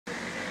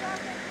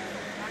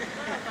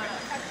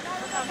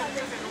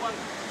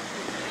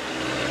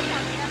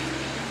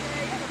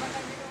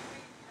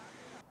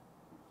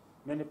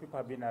Many people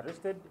have been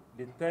arrested,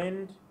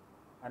 detained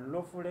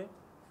unlawfully,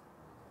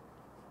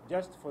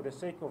 just for the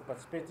sake of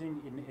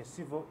participating in a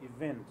civil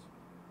event,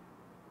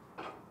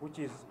 which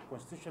is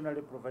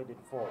constitutionally provided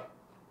for.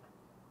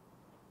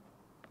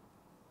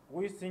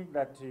 We think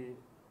that the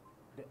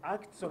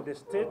acts of the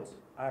state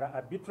are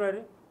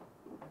arbitrary,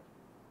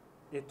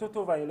 a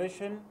total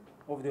violation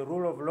of the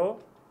rule of law,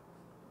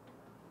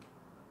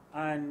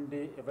 and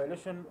a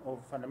violation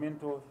of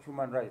fundamental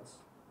human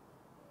rights.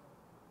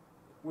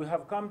 We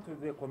have come to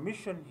the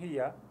Commission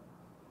here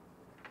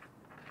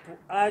to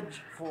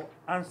urge for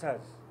answers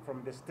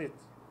from the state,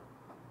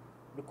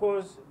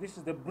 because this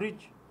is the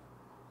bridge,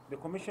 the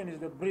Commission is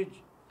the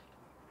bridge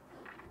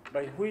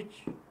by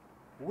which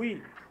we,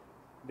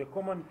 the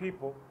common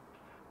people,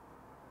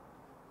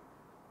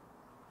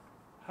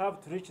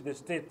 have to reach the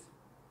state.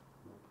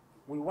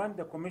 We want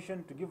the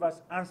Commission to give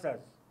us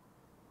answers.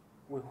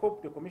 We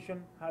hope the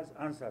Commission has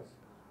answers.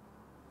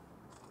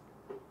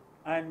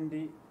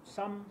 And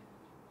some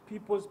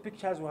people's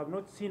pictures, we have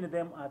not seen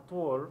them at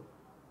all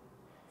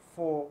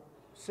for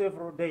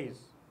several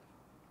days,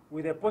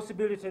 with the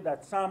possibility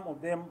that some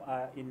of them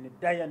are in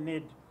dire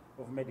need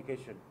of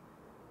medication.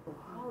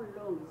 How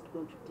long is it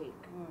going to take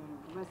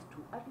for us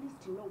to at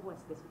least know what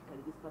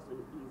specifically this person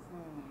is?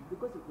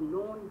 Because we've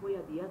known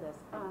where the others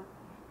are,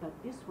 but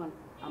this one,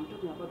 I'm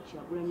talking about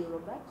Kyagulany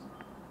Robert.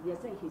 They are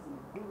saying he's in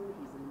Gulu,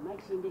 he's in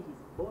Makinde, he's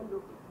in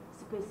Bondo.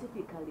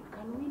 Specifically,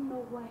 can we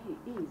know where he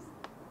is?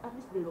 At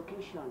least the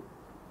location.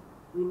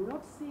 We will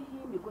not see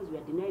him because we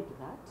are denied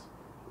that,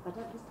 but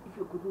at least if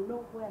you could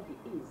know where he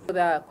is.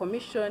 The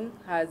Commission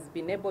has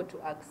been able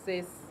to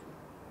access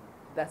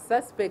the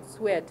suspects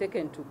who were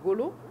taken to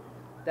Gulu,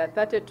 the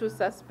 32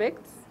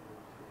 suspects.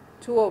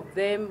 2 of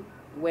them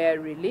were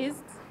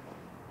released.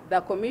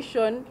 The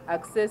Commission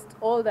accessed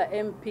all the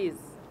MPs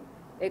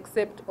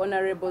except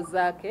Honorable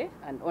Zake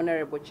and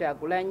Honorable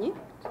Kyagulany.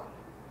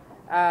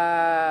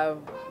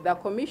 The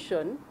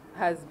Commission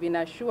has been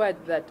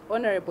assured that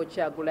Honorable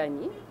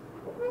Kyagulany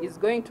is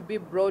going to be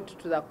brought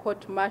to the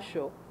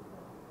court-martial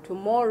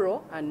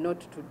tomorrow and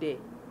not today.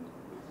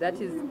 That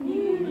is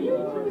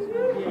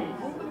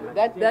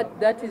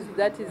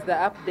the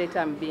update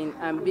I'm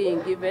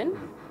being given.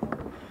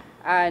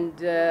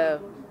 And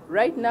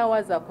right now,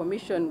 as a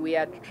Commission, we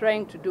are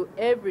trying to do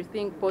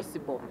everything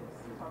possible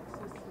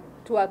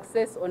to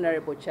access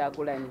Honorable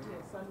Kyagulany.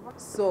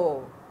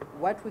 So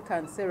what we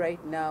can say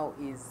right now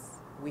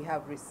is we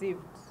have received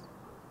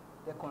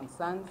the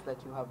concerns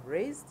that you have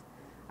raised,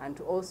 and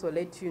to also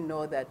let you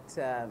know that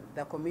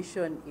the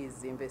Commission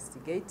is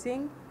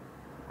investigating,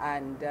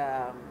 and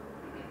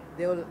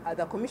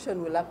the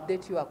Commission will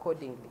update you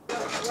accordingly.